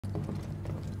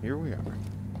here we are.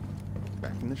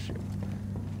 Back in the ship.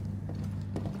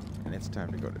 And it's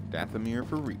time to go to Dathomir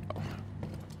for real.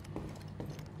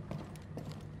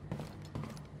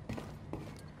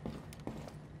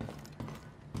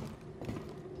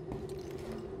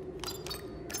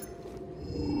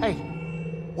 Hey,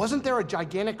 wasn't there a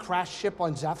gigantic crashed ship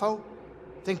on Zepho?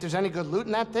 Think there's any good loot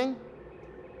in that thing?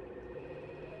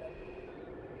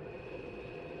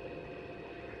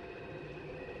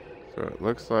 So it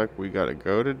looks like we gotta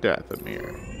go to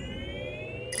Dathomir.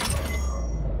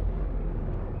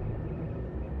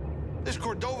 This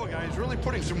Cordova guy is really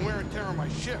putting some wear and tear on my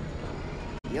ship.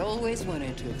 We always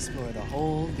wanted to explore the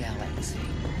whole galaxy.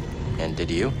 And did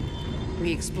you?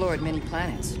 We explored many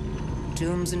planets.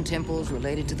 Tombs and temples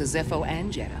related to the Zepho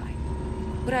and Jedi.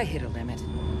 But I hit a limit.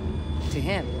 To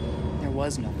him, there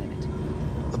was no limit.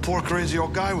 The poor crazy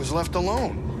old guy was left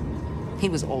alone. He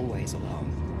was always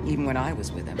alone, even when I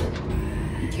was with him.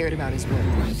 He cared about his work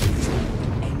more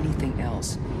than anything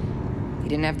else. He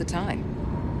didn't have the time.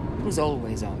 He was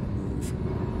always on the move.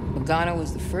 Logano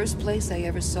was the first place I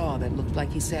ever saw that looked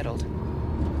like he settled,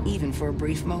 even for a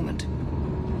brief moment.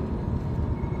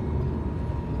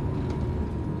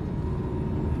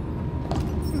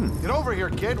 Get over here,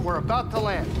 kid. We're about to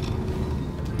land.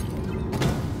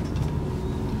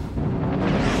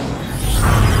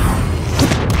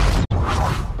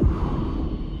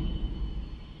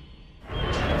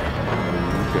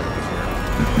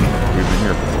 We've been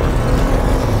here before.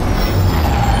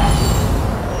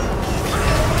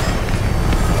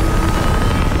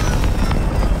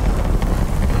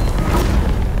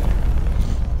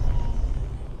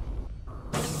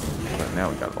 But now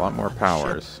we got a lot more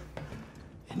powers.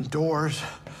 Indoors.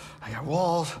 I got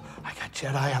walls. I got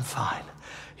Jedi. I'm fine.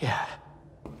 Yeah.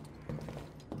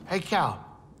 Hey, Cal.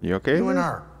 You okay? You and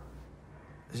her.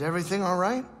 Is everything all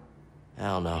right?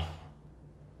 Hell no.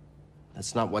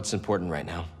 That's not what's important right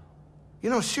now. You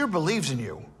know, Seer believes in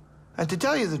you. And to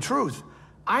tell you the truth,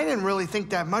 I didn't really think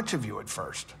that much of you at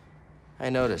first. I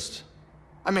noticed.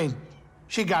 I mean,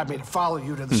 she got me to follow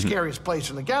you to the scariest place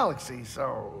in the galaxy,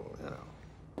 so,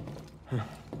 you know.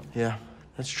 Yeah,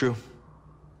 that's true.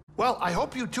 Well, I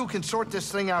hope you two can sort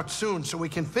this thing out soon so we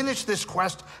can finish this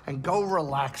quest and go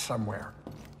relax somewhere.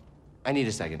 I need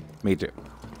a second. Me too.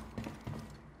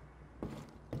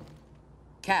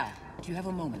 Cal, do you have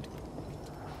a moment?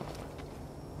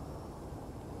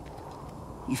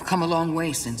 You've come a long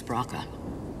way since Braca,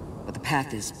 but the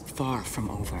path is far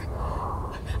from over.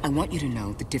 I want you to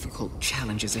know the difficult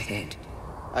challenges ahead.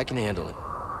 I can handle it.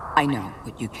 I know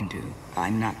what you can do.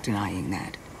 I'm not denying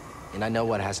that. And I know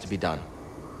what has to be done.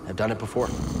 I've done it before.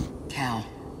 Cal,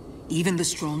 even the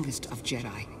strongest of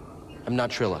Jedi. I'm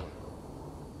not Trilla.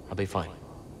 I'll be fine.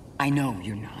 I know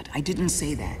you're not. I didn't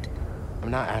say that. I'm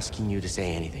not asking you to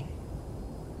say anything.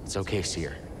 It's okay,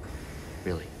 Seer.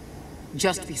 Really.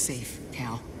 Just be safe,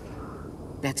 Cal.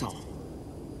 That's all.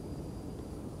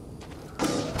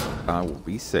 I will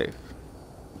be safe.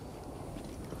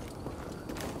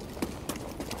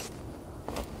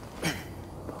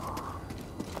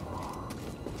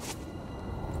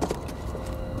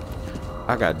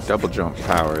 I got double jump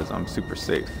powers. I'm super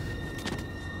safe.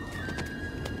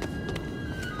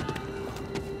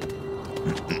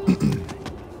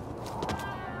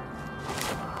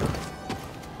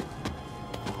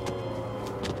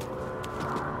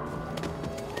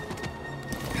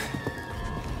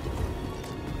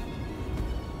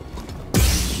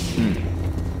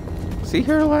 Was he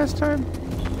here last time?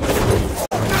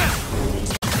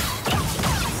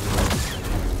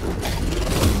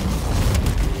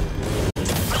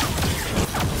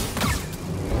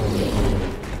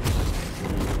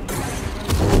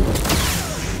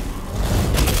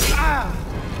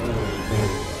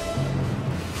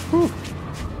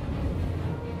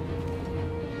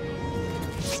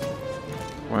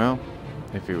 Well,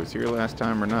 if he was here last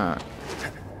time or not,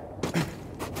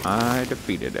 I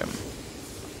defeated him.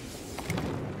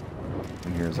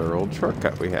 And here's our old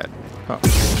shortcut we had. Oh.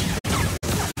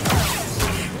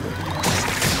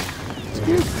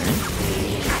 Excuse me.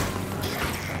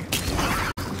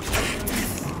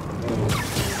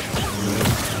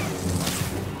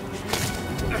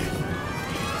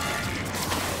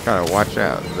 Gotta watch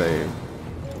out. They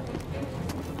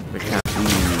can't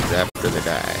lose after they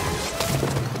die.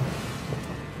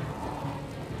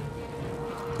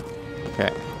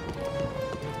 Okay.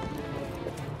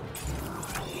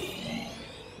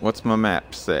 What's my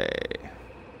map say?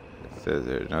 It says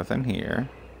there's nothing here.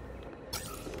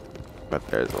 But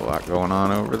there's a lot going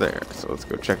on over there, so let's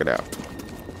go check it out.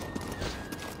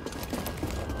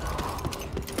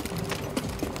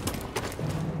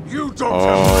 You don't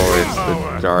have Oh, it's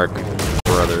the Dark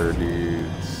Brother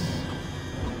dudes.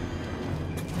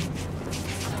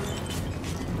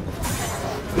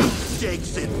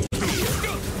 shakes in fear.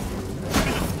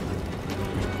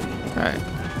 Alright.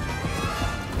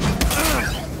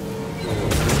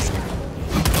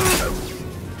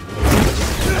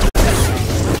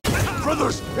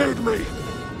 Brothers, aid me!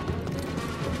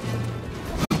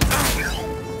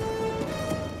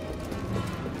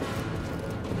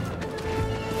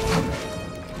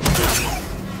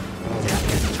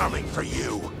 Death is coming for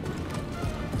you.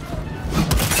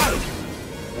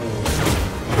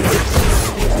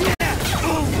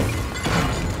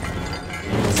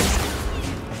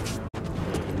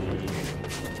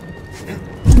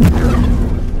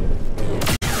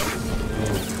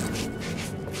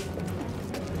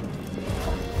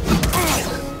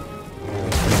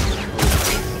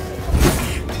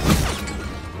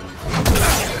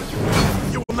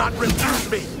 Not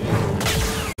refuse me.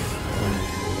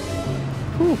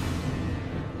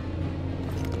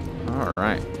 All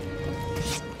right.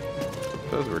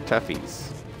 Those were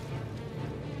toughies.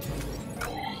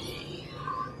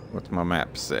 What's my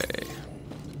map say?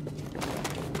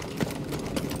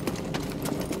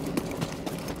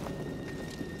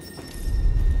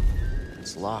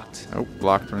 It's locked. Oh,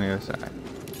 blocked from the other side.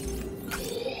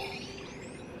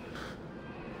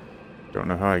 Don't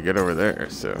know how I get over there,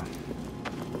 so.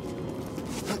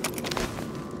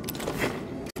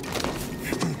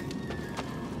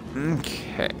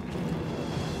 Okay.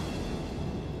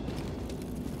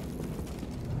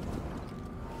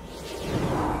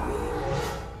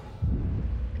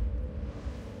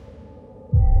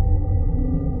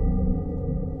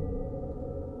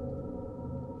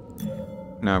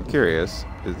 Now I'm curious,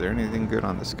 is there anything good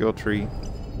on the skill tree?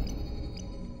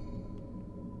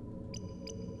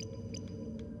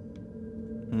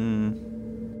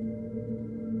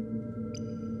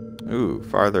 Ooh,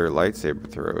 farther lightsaber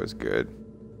throw is good.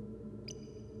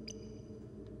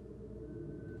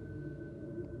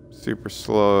 Super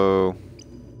slow.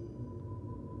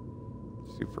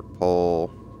 Super pull.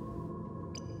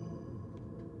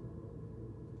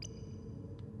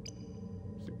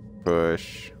 Super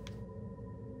push.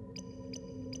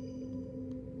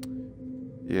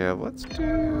 Yeah, let's do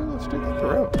the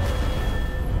throw.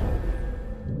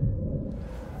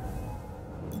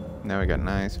 Now we got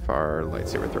nice far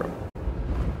lightsaber throw.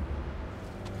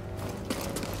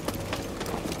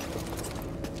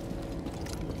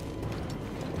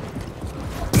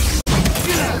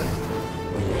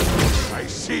 I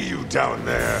see you down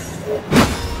there.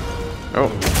 Oh,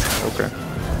 okay.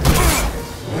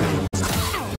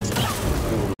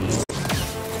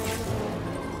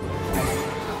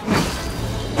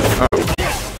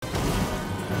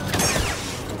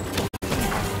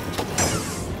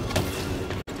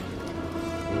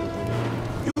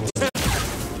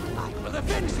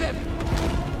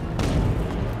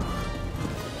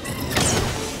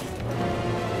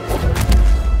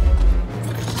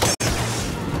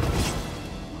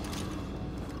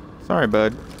 Sorry,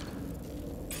 bud.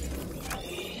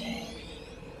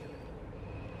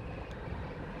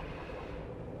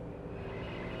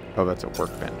 Oh, that's a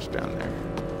workbench down there.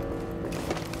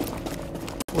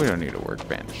 We don't need a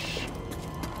workbench.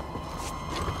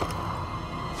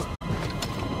 Oh,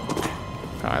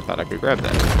 I thought I could grab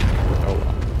that. Oh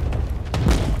well.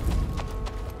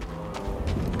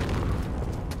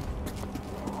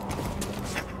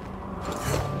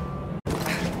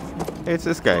 Hey, it's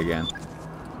this guy again.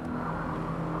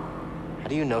 How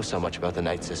do you know so much about the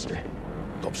Night Sister?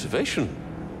 Observation.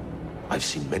 I've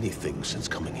seen many things since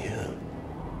coming here.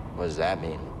 What does that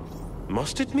mean?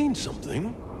 Must it mean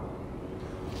something?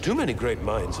 Too many great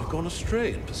minds have gone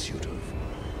astray in pursuit of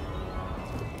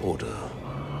order.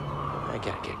 I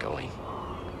gotta get going.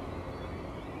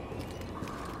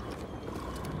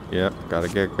 Yep, gotta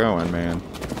get going, man.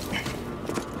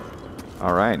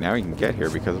 Alright, now we can get here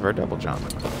because of our double jump.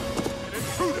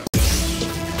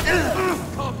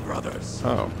 Come, brothers.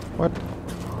 Oh, what?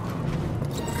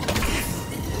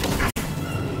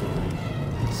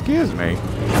 Excuse me.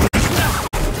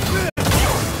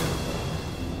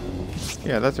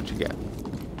 Yeah, that's what you get.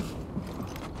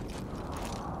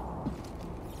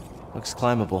 Looks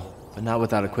climbable, but not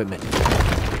without equipment.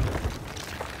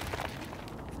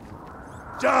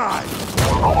 Die!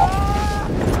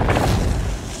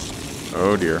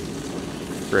 Oh dear.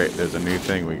 Great, there's a new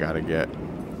thing we gotta get.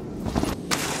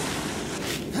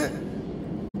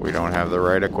 We don't have the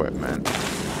right equipment.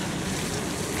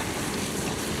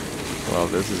 Well,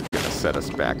 this is gonna set us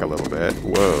back a little bit.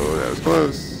 Whoa, that was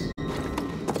close.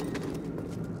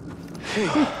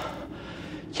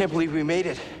 Can't believe we made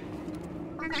it.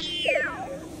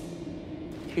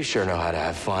 You sure know how to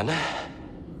have fun.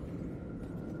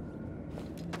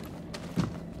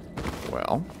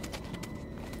 Well.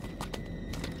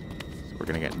 We're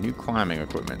gonna get new climbing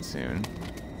equipment soon.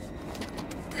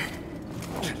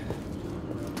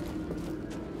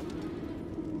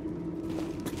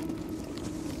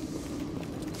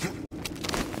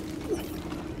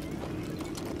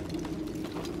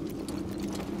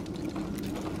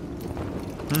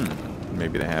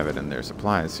 Maybe they have it in their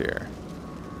supplies here.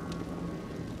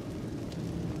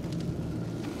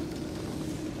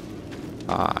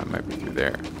 Ah, it might be through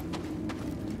there.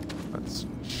 Let's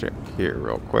check here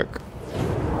real quick.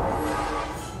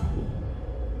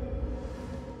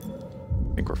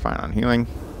 I think we're fine on healing.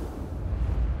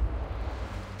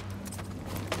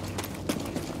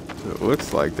 So it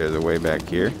looks like there's a way back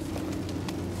here.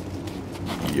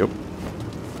 Yup.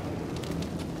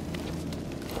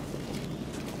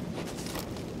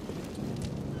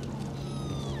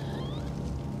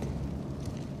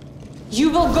 You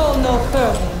will go no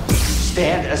further.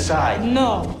 Stand aside.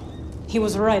 No. He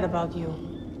was right about you.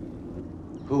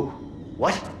 Who?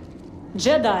 What?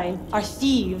 Jedi are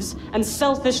thieves and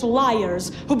selfish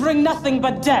liars who bring nothing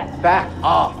but death. Back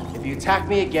off. If you attack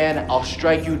me again, I'll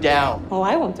strike you down. Oh,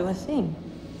 I won't do a thing.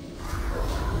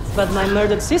 But my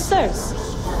murdered sisters.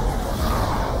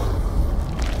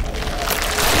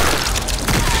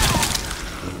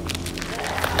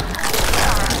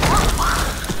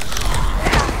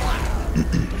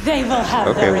 They will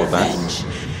have their revenge.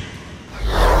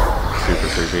 Super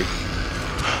creepy.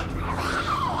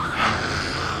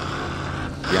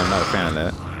 Yeah, I'm not a fan of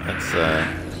that.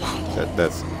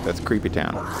 That's Creepy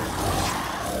Town.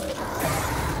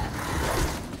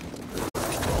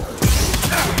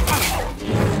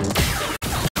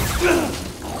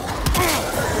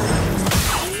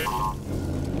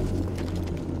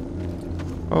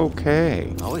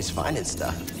 Okay. Always finding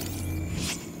stuff.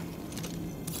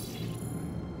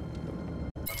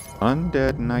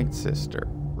 Undead Night Sister.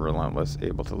 Relentless,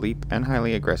 able to leap, and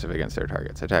highly aggressive against their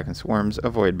targets. Attack in swarms,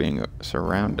 avoid being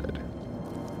surrounded.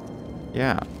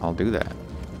 Yeah, I'll do that.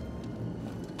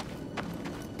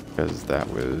 Because that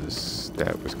was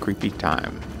creepy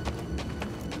time.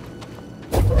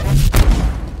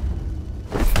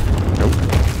 Nope.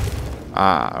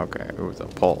 Ah, okay. It was a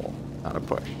pull, not a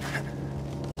push.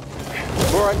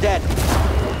 More undead.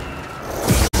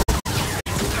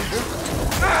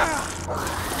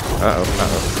 Uh-oh,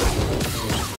 uh-oh.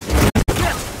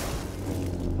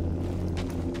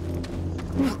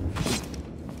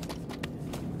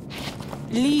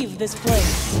 Leave this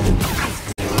place.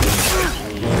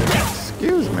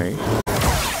 Excuse me.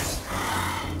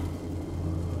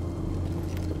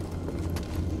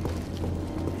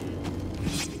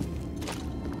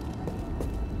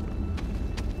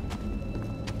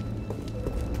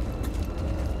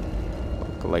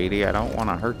 Look, lady, I don't want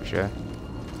to hurt you.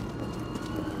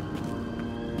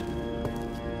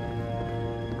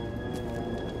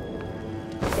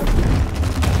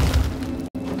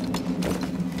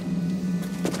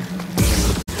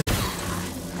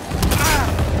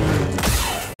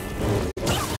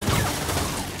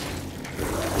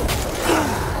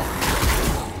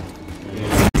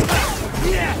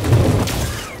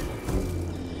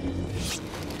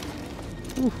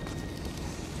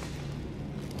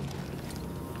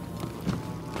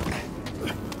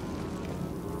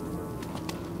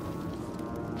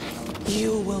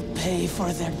 You will pay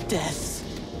for their death.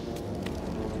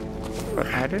 But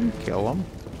I didn't kill him.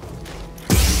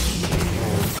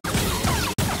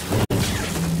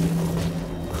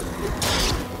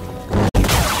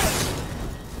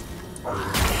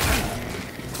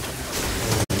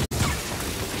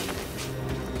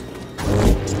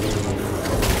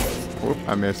 Whoop,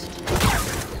 I missed.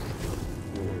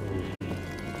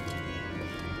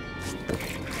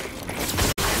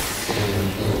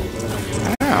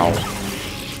 Ow.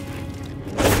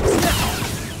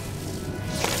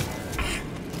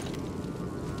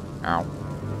 Ow.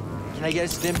 Can I get a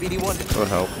stim, BD1? That'll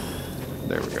help.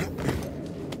 There we go.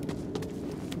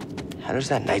 How does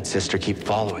that Night Sister keep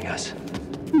following us?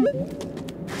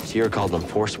 Sierra called them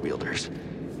force wielders,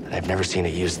 and I've never seen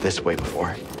it used this way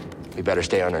before. We better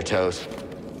stay on our toes.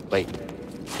 Wait,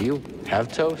 do you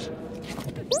have toes?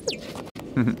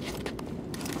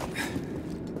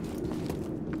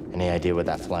 Any idea what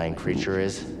that flying creature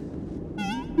is?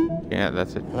 Yeah,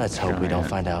 that's it. Let's hope we don't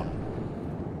find out.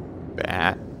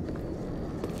 Bat.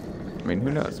 I mean, who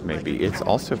knows? Maybe it's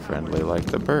also friendly like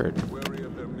the bird. Wary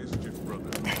of their mischief, brother.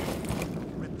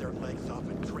 Rip their legs off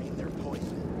and drain their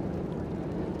poison.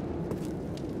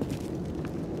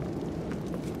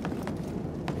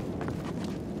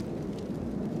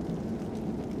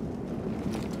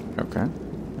 Okay.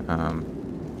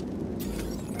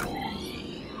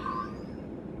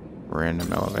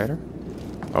 Random elevator.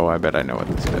 Oh, I bet I know what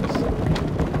this is.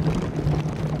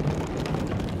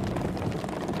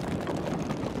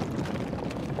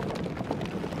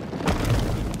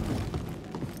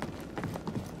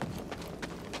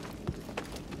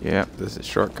 Yep, this is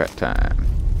shortcut time.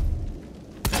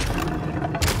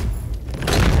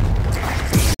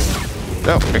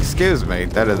 Oh, excuse me.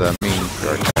 That is a mean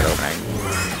shortcut opening.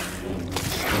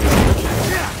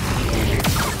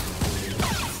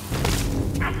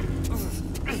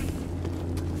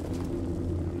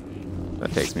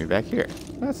 That takes me back here.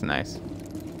 That's nice.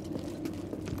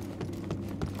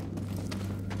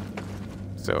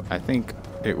 So I think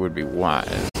it would be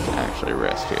wise to actually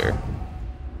rest here.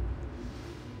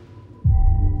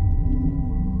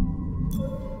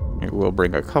 It will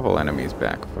bring a couple enemies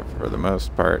back, but for the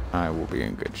most part, I will be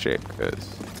in good shape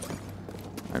because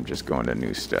I'm just going to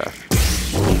new stuff.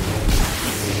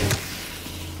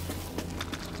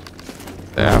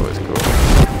 That was cool.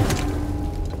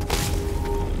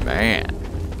 Man,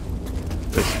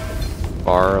 this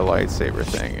bar lightsaber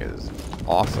thing is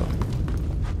awesome.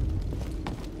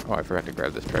 Oh, I forgot to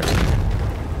grab this treasure.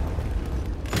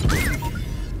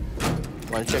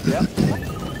 Want to check it out?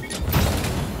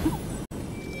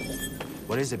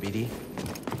 What is it, BD?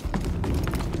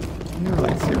 Your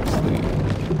lightsaber sleeve.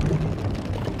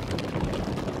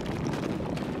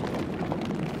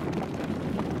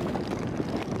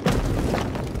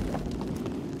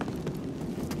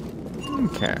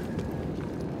 Okay.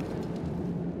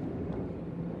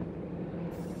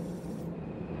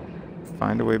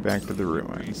 Find a way back to the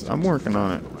ruins. I'm working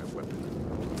on it.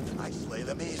 I slay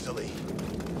them easily.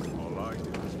 All I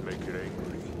do is make it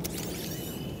angry.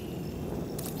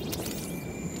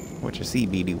 What you see,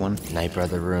 BD1? Night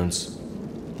Brother runes.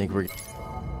 Think we're...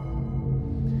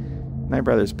 Night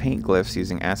Brothers paint glyphs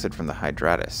using acid from the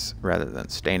hydratus. Rather than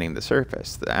staining the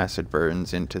surface, the acid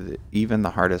burns into even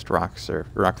the hardest rock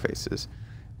faces,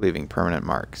 leaving permanent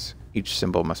marks. Each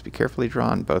symbol must be carefully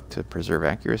drawn, both to preserve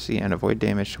accuracy and avoid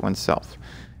damage to oneself.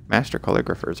 Master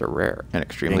calligraphers are rare and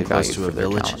extremely valued for their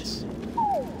talents.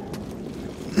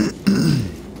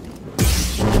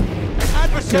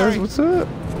 Guys, what's up?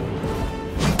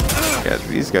 Yeah,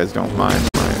 these guys don't mind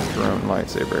my drone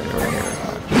lightsaber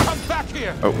anyway. Come back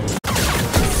here! Oh.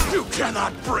 You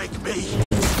cannot break me!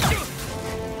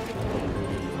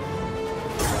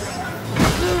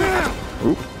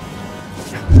 Oop.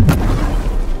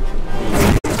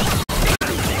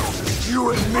 You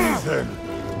and me, then.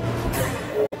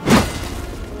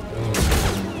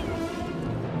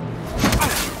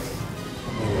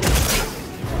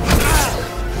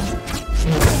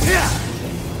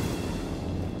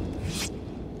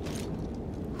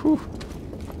 Whew.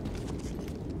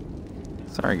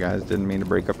 Sorry guys, didn't mean to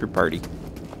break up your party.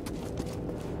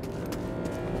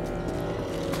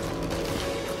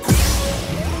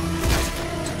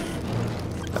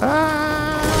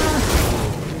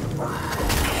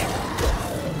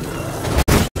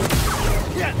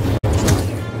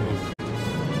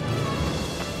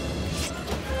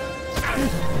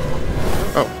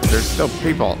 Oh, there's still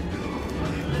people.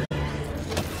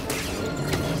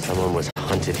 Someone was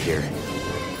hunted here.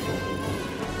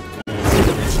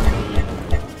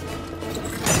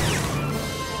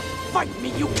 Fight me,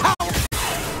 you coward!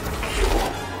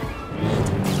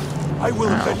 I will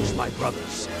avenge my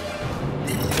brothers.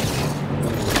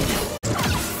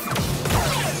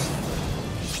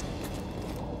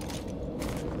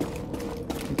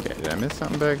 Okay, did I miss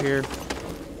something back here?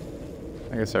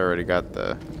 I guess I already got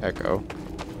the echo.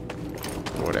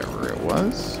 Whatever it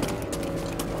was.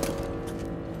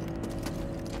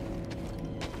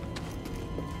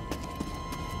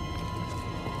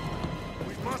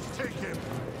 We must take him.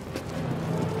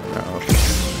 Uh-oh.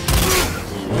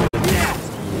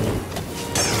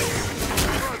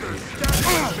 Brothers, stand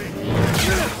with me.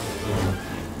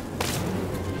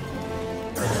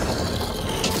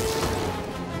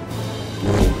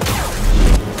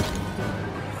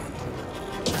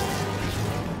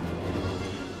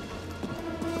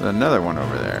 There's another one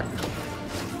over there.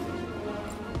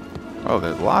 Oh,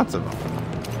 there's lots of them.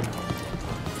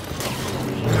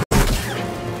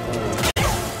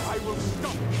 I will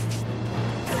stop.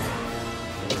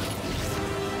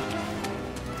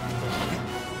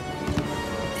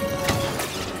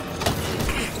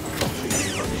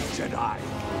 Jedi.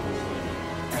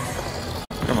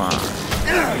 Come on.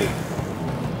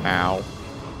 Ow.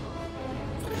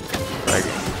 Right.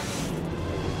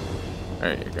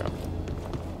 There you go.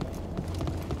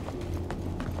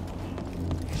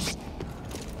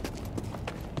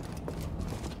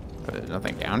 But there's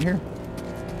nothing down here?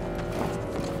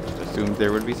 Just assumed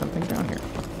there would be something down here.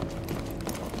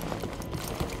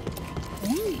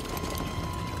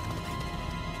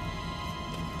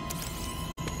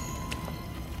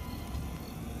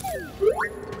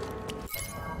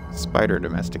 Spider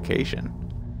domestication.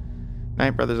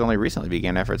 Night Brothers only recently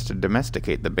began efforts to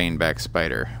domesticate the Baneback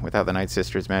spider. Without the Night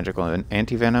Sisters' magical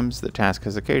antivenoms, the task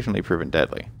has occasionally proven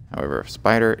deadly. However, if a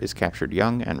spider is captured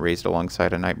young and raised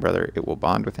alongside a Night Brother, it will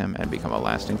bond with him and become a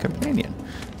lasting companion.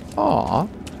 Aww,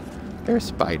 their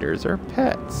spiders are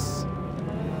pets.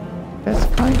 That's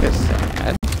kinda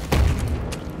sad.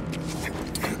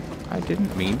 I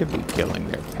didn't mean to be killing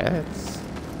their pets.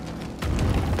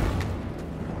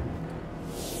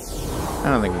 I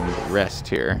don't think we need to rest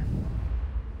here.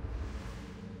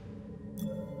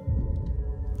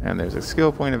 And there's a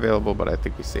skill point available, but I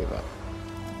think we save up.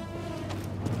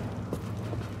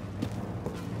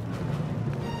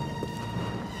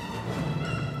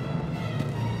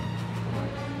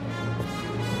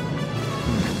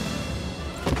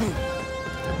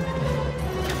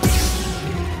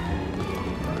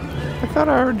 I thought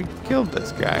I already killed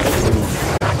this guy.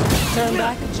 Turn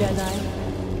back, Jedi.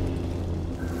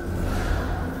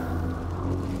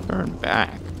 Turn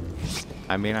back?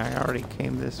 I mean, I already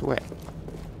came this way.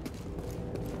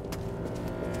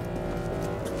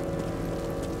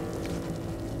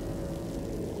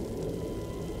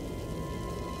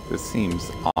 This seems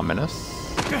ominous.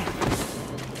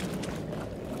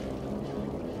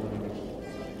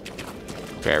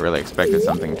 Okay, I really expected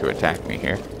something to attack me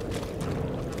here.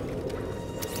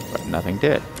 But nothing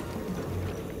did.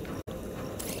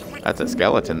 That's a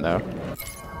skeleton, though.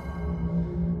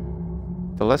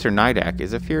 The Lesser Nidak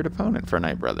is a feared opponent for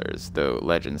Night Brothers, though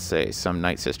legends say some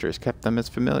Night Sisters kept them as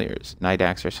familiars.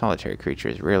 Nidaks are solitary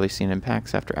creatures, rarely seen in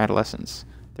packs after adolescence.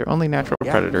 Their only natural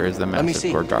predator is the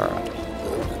massive Gorgara.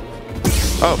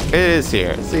 Oh, it is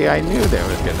here. See, I knew there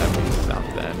was gonna be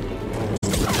something.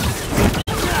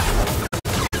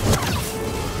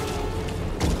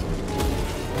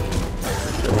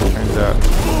 Turns out.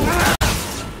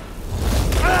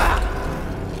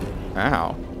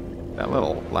 Ow. That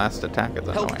little last attack is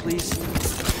annoying. Help, please.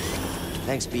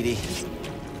 Thanks, BD.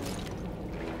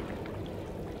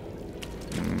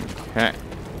 Okay.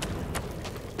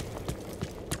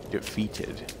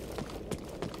 Defeated.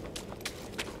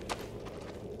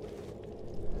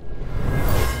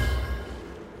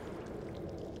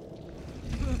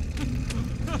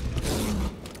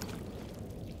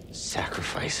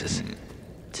 Sacrifices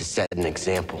to set an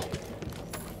example.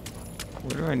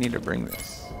 Where do I need to bring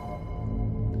this?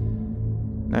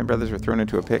 Night Brothers were thrown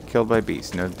into a pit, killed by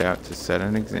beasts, no doubt to set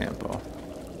an example.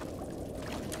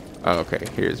 Oh, okay,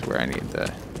 here's where I need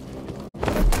the...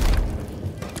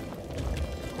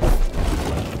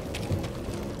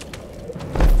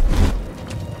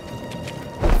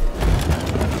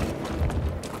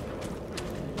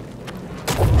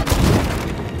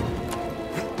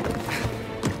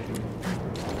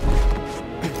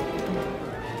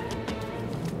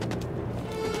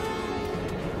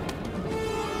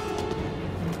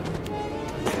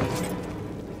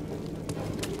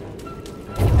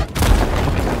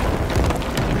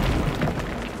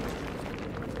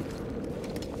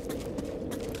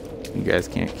 You guys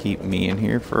can't keep me in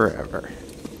here forever.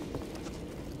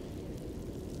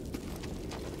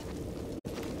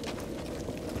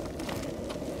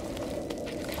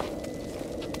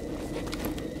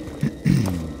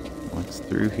 What's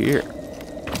through here?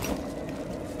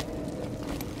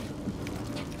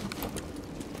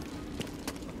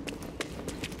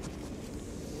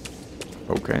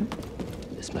 Okay.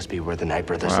 This must be where the Night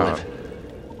Brothers Wow. live.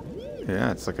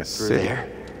 Yeah, it's like a Through city. there?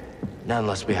 Not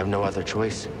unless we have no other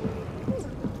choice.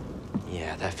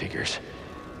 Yeah, that figures.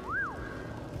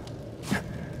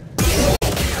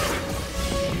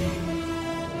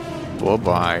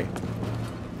 Bye-bye.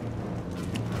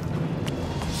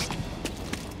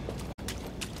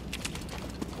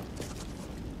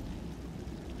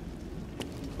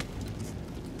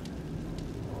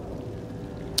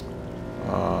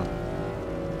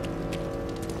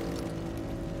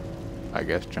 I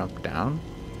guess jump down?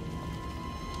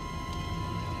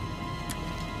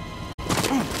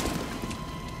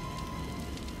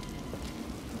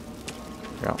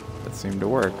 Yeah, that seemed to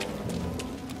work.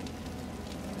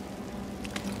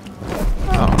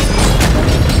 Oh.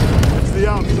 It's the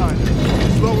outside.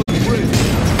 Slow as bridge.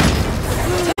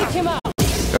 Take him out.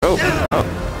 Oh.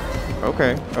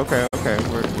 Okay.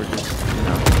 We're just, you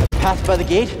know. Path by the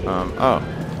gate? Oh.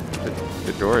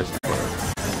 The door is closed.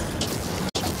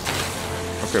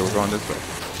 Okay, we're going this way.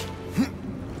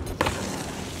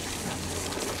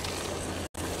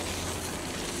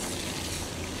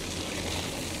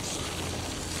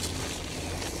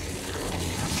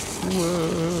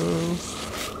 Whoa.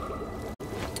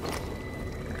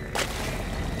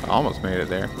 Almost made it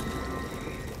there.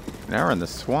 Now we're in the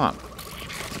swamp.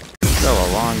 Fell a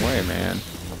long way, man.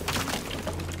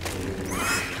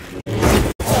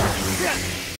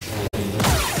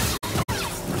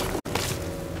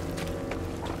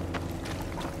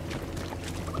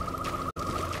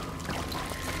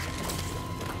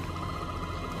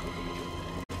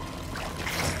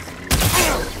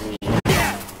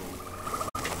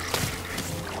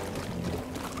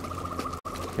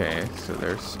 Okay, so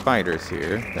there's spiders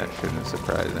here. That shouldn't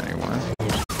surprise anyone.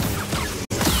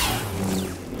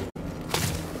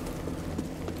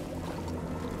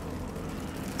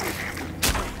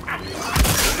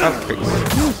 Oh,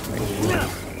 excuse me.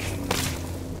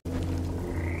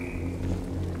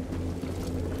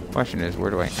 Question is,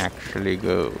 where do I actually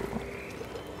go?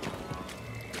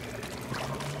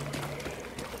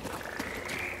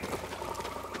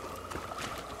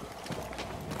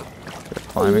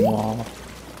 Climbing wall.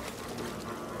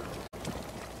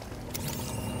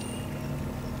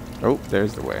 Oh,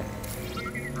 there's the way.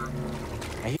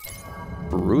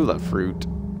 Brula fruit.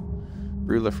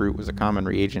 Brula fruit was a common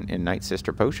reagent in Night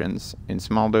Sister potions. In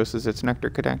small doses, its nectar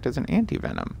could act as an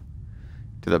antivenom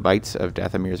to the bites of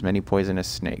Dathomir's many poisonous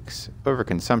snakes.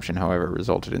 Overconsumption, however,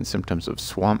 resulted in symptoms of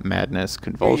swamp madness,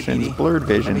 convulsions, blurred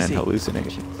vision, and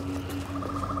hallucinations.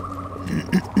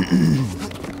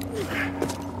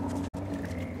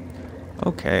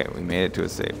 Okay, we made it to a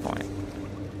save point.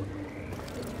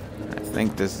 I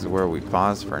think this is where we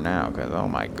pause for now, because oh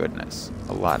my goodness,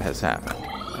 a lot has happened.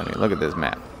 I mean, look at this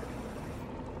map.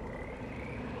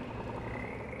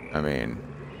 I mean,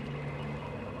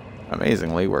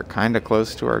 amazingly, we're kind of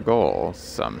close to our goal,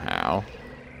 somehow.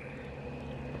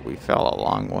 We fell a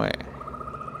long way.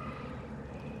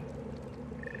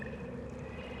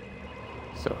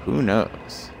 So who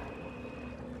knows?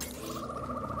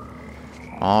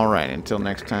 Alright, until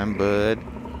next time, bud.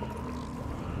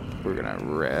 We're gonna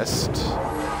rest.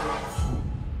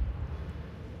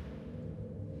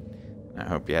 I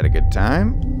hope you had a good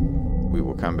time. We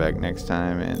will come back next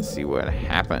time and see what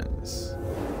happens.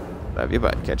 Love you,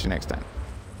 bud. Catch you next time.